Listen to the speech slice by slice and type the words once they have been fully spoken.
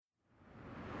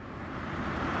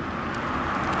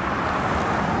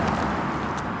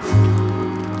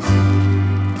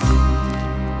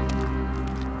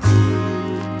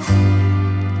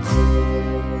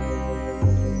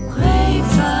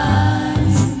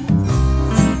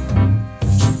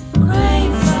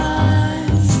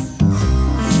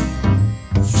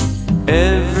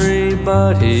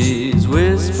Everybody's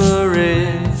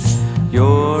whispering,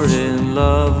 you're in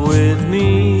love with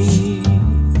me.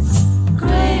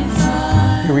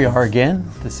 Grapevine. Here we are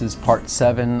again. This is part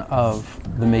 7 of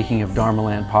the Making of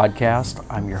Dharmaland podcast.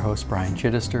 I'm your host, Brian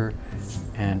Chidester,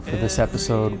 and for this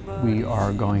episode, we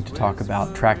are going to talk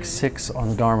about track 6 on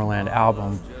the Dharmaland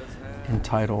album,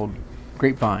 entitled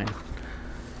Grapevine.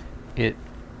 It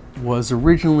was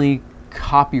originally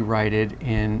copyrighted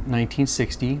in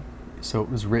 1960, so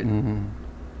it was written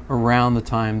around the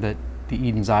time that the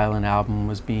Eden's Island album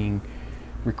was being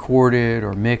recorded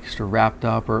or mixed or wrapped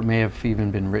up, or it may have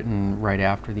even been written right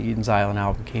after the Eden's Island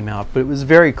album came out, but it was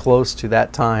very close to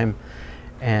that time,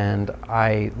 and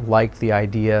I liked the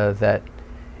idea that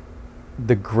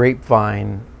the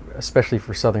grapevine, especially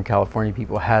for Southern California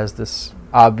people, has this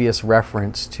obvious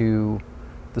reference to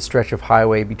the stretch of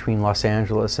highway between Los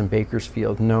Angeles and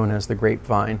Bakersfield known as the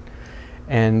Grapevine.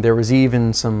 And there was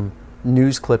even some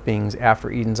news clippings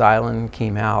after Eden's Island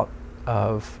came out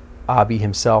of Abi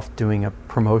himself doing a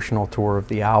promotional tour of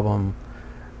the album,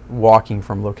 walking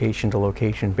from location to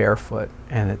location barefoot,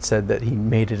 and it said that he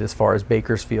made it as far as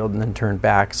Bakersfield and then turned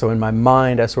back. So in my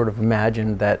mind, I sort of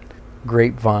imagined that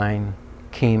Grapevine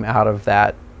came out of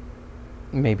that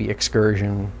maybe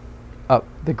excursion up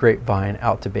the Grapevine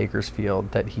out to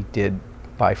Bakersfield that he did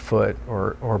by foot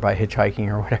or by hitchhiking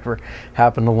or whatever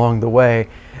happened along the way.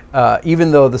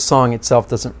 Even though the song itself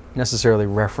doesn't necessarily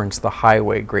reference the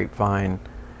highway grapevine,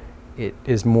 it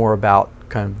is more about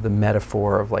kind of the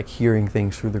metaphor of like hearing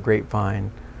things through the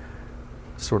grapevine,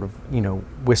 sort of,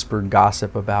 whispered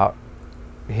gossip about,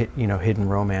 hidden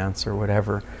romance or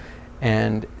whatever.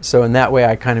 And so in that way,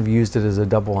 I kind of used it as a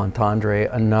double entendre,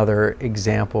 another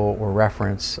example or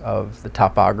reference of the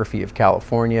topography of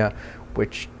California,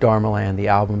 which Dharmaland, the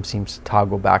album, seems to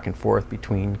toggle back and forth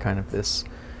between kind of this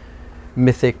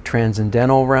mythic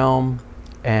transcendental realm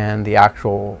and the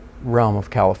actual realm of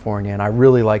California. And I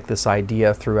really like this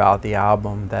idea throughout the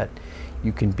album that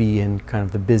you can be in kind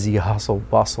of the busy hustle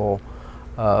bustle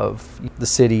of the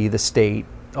city, the state,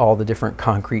 all the different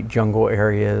concrete jungle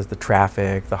areas, the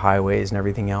traffic, the highways and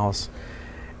everything else,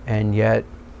 and yet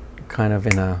kind of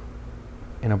in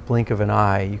a blink of an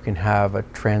eye you can have a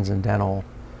transcendental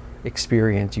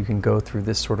experience. You can go through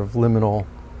this sort of liminal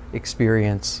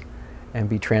experience and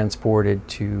be transported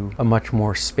to a much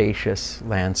more spacious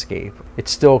landscape. It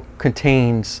still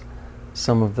contains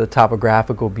some of the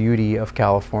topographical beauty of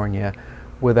California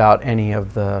without any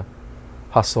of the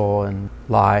hustle and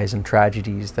lies and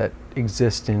tragedies that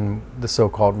exist in the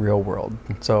so-called real world.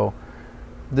 And so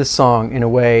this song, in a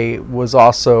way, was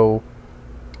also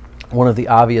one of the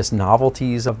obvious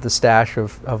novelties of the stash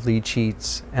of lead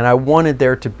sheets. And I wanted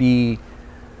there to be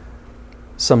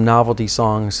some novelty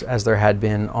songs, as there had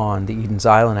been on the Eden's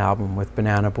Island album with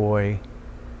Banana Boy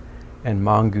and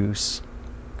Mongoose,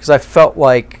 because I felt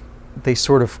like they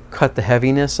sort of cut the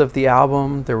heaviness of the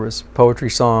album. There was poetry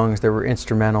songs, there were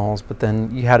instrumentals, but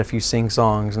then you had a few sing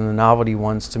songs, and the novelty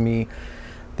ones, to me,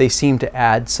 they seemed to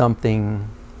add something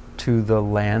to the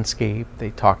landscape. They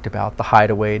talked about the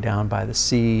hideaway down by the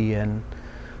sea and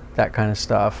that kind of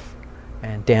stuff,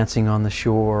 and dancing on the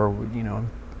shore, with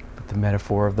the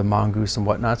metaphor of the mongoose and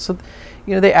whatnot. So,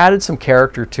 they added some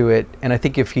character to it, and I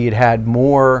think if he had had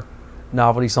more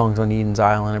novelty songs on Eden's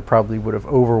Island, it probably would have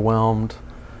overwhelmed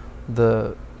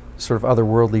the sort of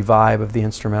otherworldly vibe of the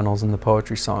instrumentals and the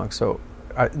poetry songs. So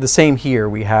the same here.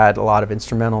 We had a lot of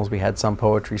instrumentals, we had some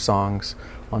poetry songs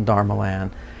on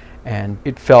Dharmaland, and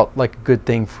it felt like a good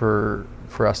thing for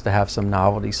us to have some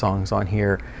novelty songs on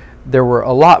here. There were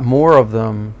a lot more of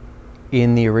them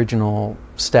in the original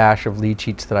stash of lead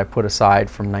sheets that I put aside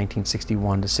from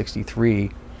 1961 to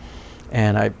 63,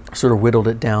 and I sort of whittled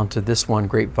it down to this one,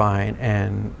 Grapevine,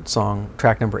 and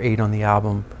track number 8 on the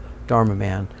album, Dharma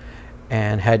Man,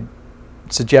 and had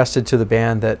suggested to the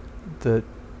band that the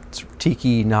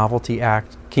tiki novelty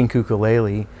act, King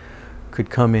Kukulele, could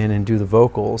come in and do the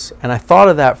vocals. And I thought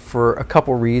of that for a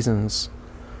couple reasons.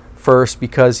 First,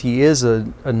 because he is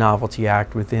a novelty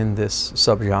act within this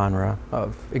subgenre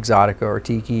of exotica or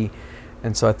tiki,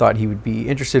 and so I thought he would be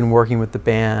interested in working with the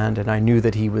band, and I knew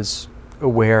that he was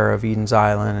aware of Eden's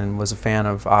Island and was a fan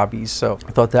of Abi's, so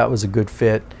I thought that was a good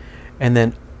fit. And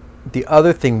then the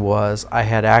other thing was,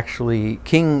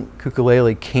 King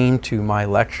Kukulele came to my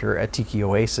lecture at Tiki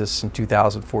Oasis in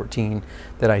 2014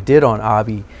 that I did on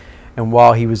Abi, and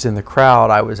while he was in the crowd,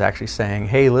 I was actually saying,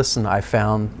 hey, listen, I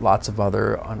found lots of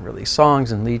other unreleased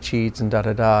songs and lead sheets and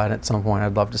da-da-da, and at some point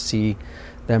I'd love to see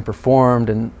them performed.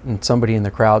 And somebody in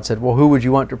the crowd said, well, who would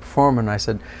you want to perform? And I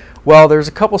said, well, there's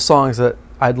a couple songs that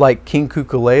I'd like King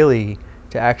Kukulele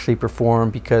to actually perform,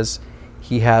 because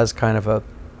he has kind of a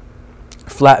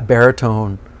flat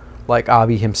baritone like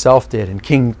Abi himself did, and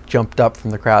King jumped up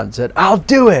from the crowd and said, "I'll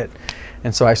do it."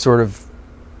 And so I sort of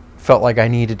felt like I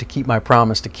needed to keep my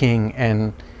promise to King,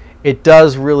 and it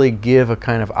does really give a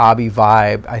kind of Abi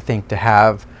vibe, I think, to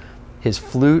have his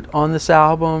flute on this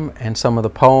album and some of the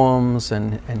poems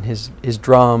and his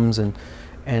drums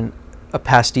and a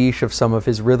pastiche of some of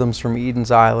his rhythms from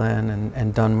Eden's Island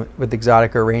and done with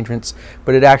exotic arrangements.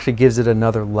 But it actually gives it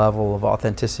another level of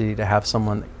authenticity to have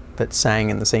someone that sang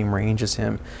in the same range as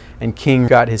him. And King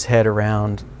got his head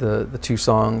around the two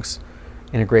songs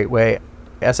in a great way.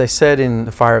 As I said in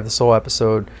the Fire of the Soul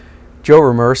episode, Joe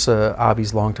Ramersa,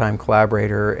 Abi's longtime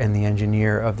collaborator and the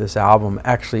engineer of this album,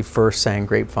 actually first sang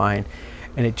Grapevine,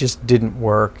 and it just didn't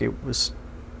work. It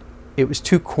was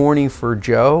too corny for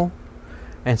Joe,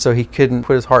 and so he couldn't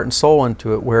put his heart and soul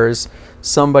into it, whereas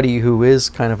somebody who is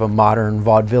kind of a modern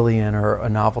vaudevillian or a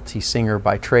novelty singer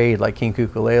by trade, like King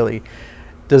Kukulele,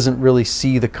 doesn't really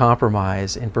see the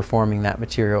compromise in performing that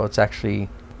material. It's actually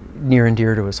near and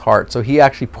dear to his heart. So he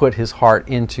actually put his heart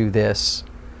into this,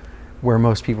 where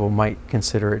most people might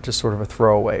consider it just sort of a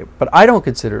throwaway. But I don't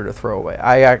consider it a throwaway.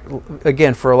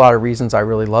 Again, for a lot of reasons, I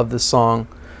really love this song.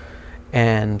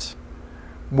 And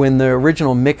when the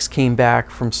original mix came back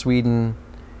from Sweden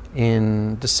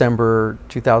in December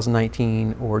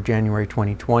 2019 or January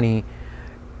 2020,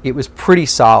 it was pretty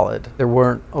solid. There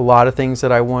weren't a lot of things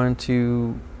that I wanted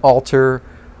to alter.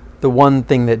 The one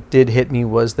thing that did hit me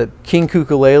was that King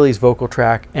Kukulele's vocal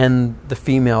track and the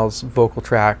female's vocal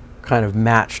track kind of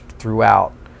matched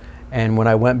throughout. And when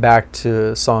I went back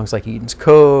to songs like Eden's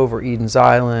Cove or Eden's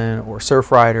Island or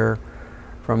Surf Rider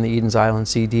from the Eden's Island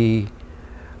CD,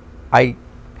 I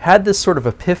had this sort of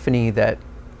epiphany that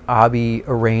Abi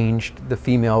arranged the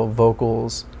female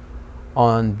vocals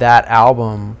on that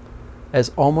album as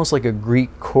almost like a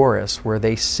Greek chorus, where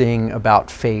they sing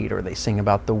about fate, or they sing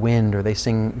about the wind, or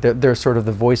they're sort of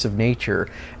the voice of nature,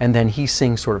 and then he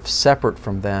sings sort of separate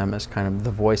from them as kind of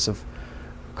the voice of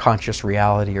conscious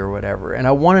reality or whatever. And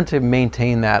I wanted to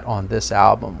maintain that on this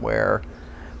album, where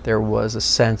there was a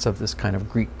sense of this kind of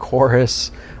Greek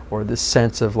chorus, or this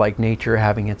sense of like nature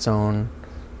having its own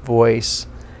voice,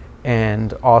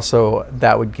 and also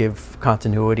that would give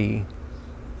continuity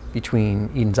between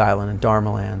Eden's Island and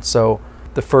Dharmaland. So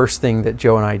the first thing that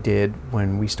Joe and I did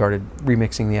when we started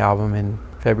remixing the album in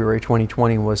February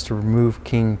 2020 was to remove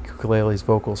King Kukulele's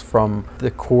vocals from the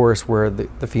chorus where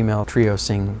the female trio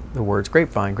sing the words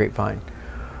Grapevine, Grapevine.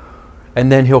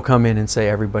 And then he'll come in and say,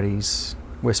 everybody's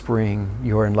whispering,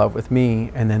 you're in love with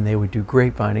me, and then they would do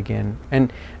Grapevine again.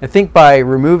 And I think by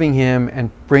removing him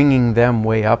and bringing them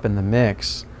way up in the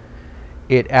mix,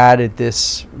 it added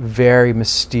this very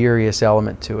mysterious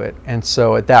element to it. And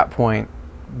so at that point,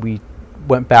 we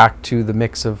went back to the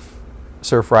mix of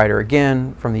Surf Rider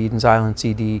again from the Eden's Island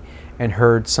CD and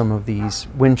heard some of these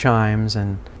wind chimes,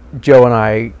 and Joe and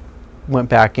I went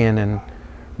back in and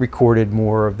recorded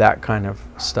more of that kind of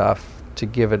stuff to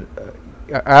give it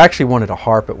I actually wanted a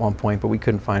harp at one point, but we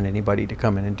couldn't find anybody to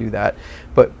come in and do that.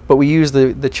 But we used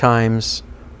the chimes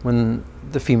when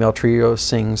the female trio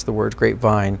sings the words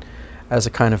Grapevine as a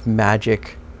kind of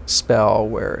magic spell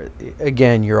where,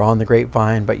 again, you're on the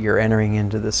grapevine, but you're entering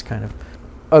into this kind of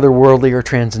otherworldly or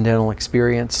transcendental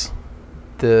experience.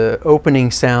 The opening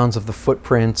sounds of the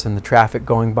footprints and the traffic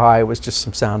going by was just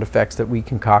some sound effects that we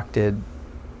concocted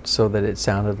so that it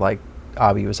sounded like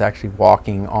Abi was actually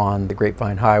walking on the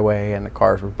Grapevine Highway and the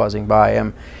cars were buzzing by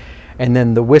him. And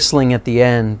then the whistling at the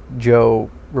end, Joe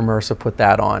Ramersa put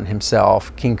that on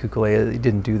himself. King Kukulele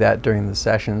didn't do that during the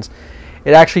sessions.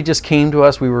 It actually just came to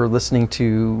us. We were listening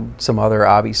to some other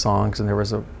Abi songs, and there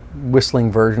was a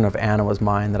whistling version of Anna Was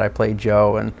Mine that I played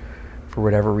Joe, and for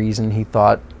whatever reason he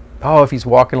thought, oh, if he's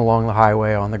walking along the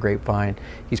highway on the Grapevine,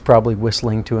 he's probably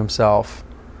whistling to himself.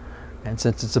 And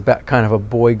since it's about kind of a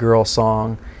boy-girl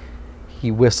song, he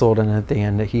whistled, and at the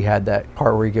end he had that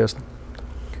part where he goes,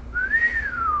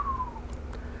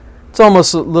 it's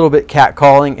almost a little bit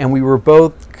catcalling, and we were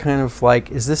both kind of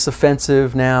like, is this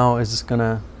offensive now? Is this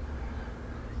gonna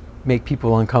make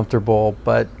people uncomfortable?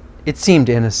 But it seemed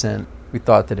innocent. We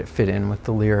thought that it fit in with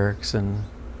the lyrics, and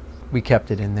we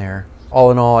kept it in there. All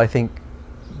in all, I think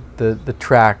the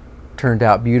track turned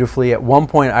out beautifully. At one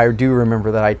point, I do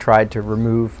remember that I tried to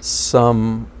remove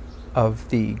some of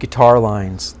the guitar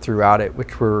lines throughout it,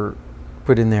 which were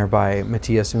put in there by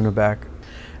Mattias Uneback.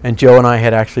 And Joe and I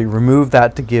had actually removed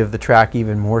that to give the track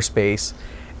even more space,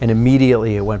 and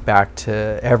immediately it went back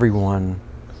to everyone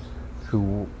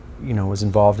who was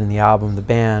involved in the album, the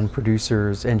band,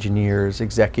 producers, engineers,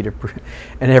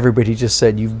 and everybody just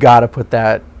said, you've got to put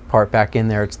that part back in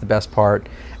there, it's the best part.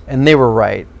 And they were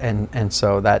right, and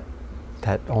so that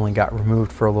that only got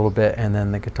removed for a little bit, and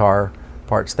then the guitar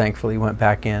parts thankfully went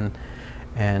back in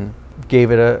and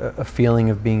gave it a feeling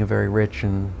of being a very rich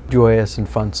and joyous and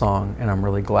fun song, and I'm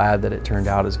really glad that it turned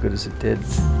out as good as it did.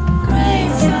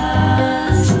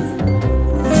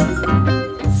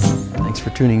 Thanks for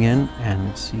tuning in,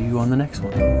 and see you on the next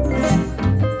one.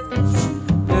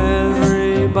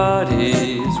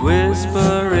 Everybody's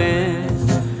whispering,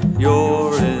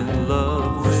 you're